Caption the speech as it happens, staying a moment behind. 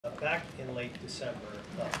late December,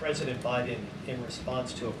 President Biden, in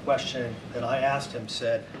response to a question that I asked him,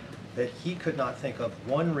 said that he could not think of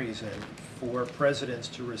one reason for presidents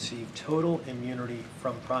to receive total immunity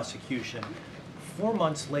from prosecution. 4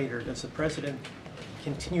 months later, does the president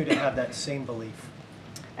continue to have that same belief?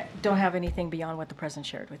 I don't have anything beyond what the president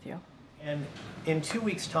shared with you. And in 2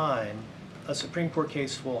 weeks' time, a Supreme Court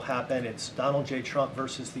case will happen. It's Donald J. Trump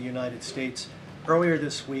versus the United States. Earlier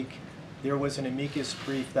this week, there was an amicus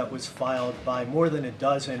brief that was filed by more than a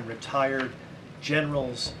dozen retired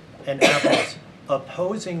generals and admirals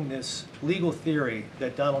opposing this legal theory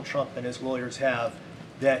that Donald Trump and his lawyers have,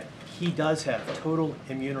 that he does have total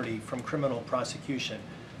immunity from criminal prosecution.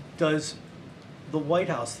 Does the White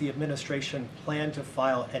House, the administration, plan to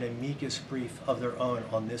file an amicus brief of their own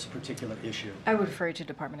on this particular issue? I would refer you to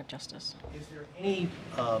Department of Justice. Is there any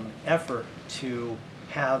effort to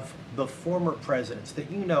have the former presidents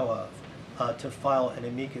that you know of to file an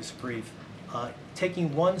amicus brief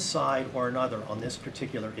taking one side or another on this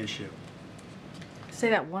particular issue? Say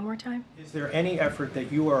that one more time. Is there any effort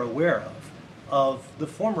that you are aware of the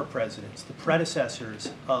former presidents, the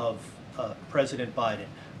predecessors of President Biden,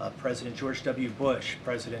 President George W. Bush,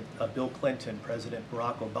 President Bill Clinton, President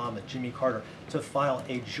Barack Obama, Jimmy Carter, to file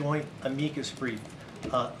a joint amicus brief,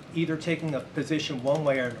 either taking a position one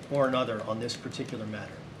way or another on this particular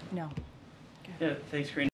matter? No. Yeah, thanks, Karine.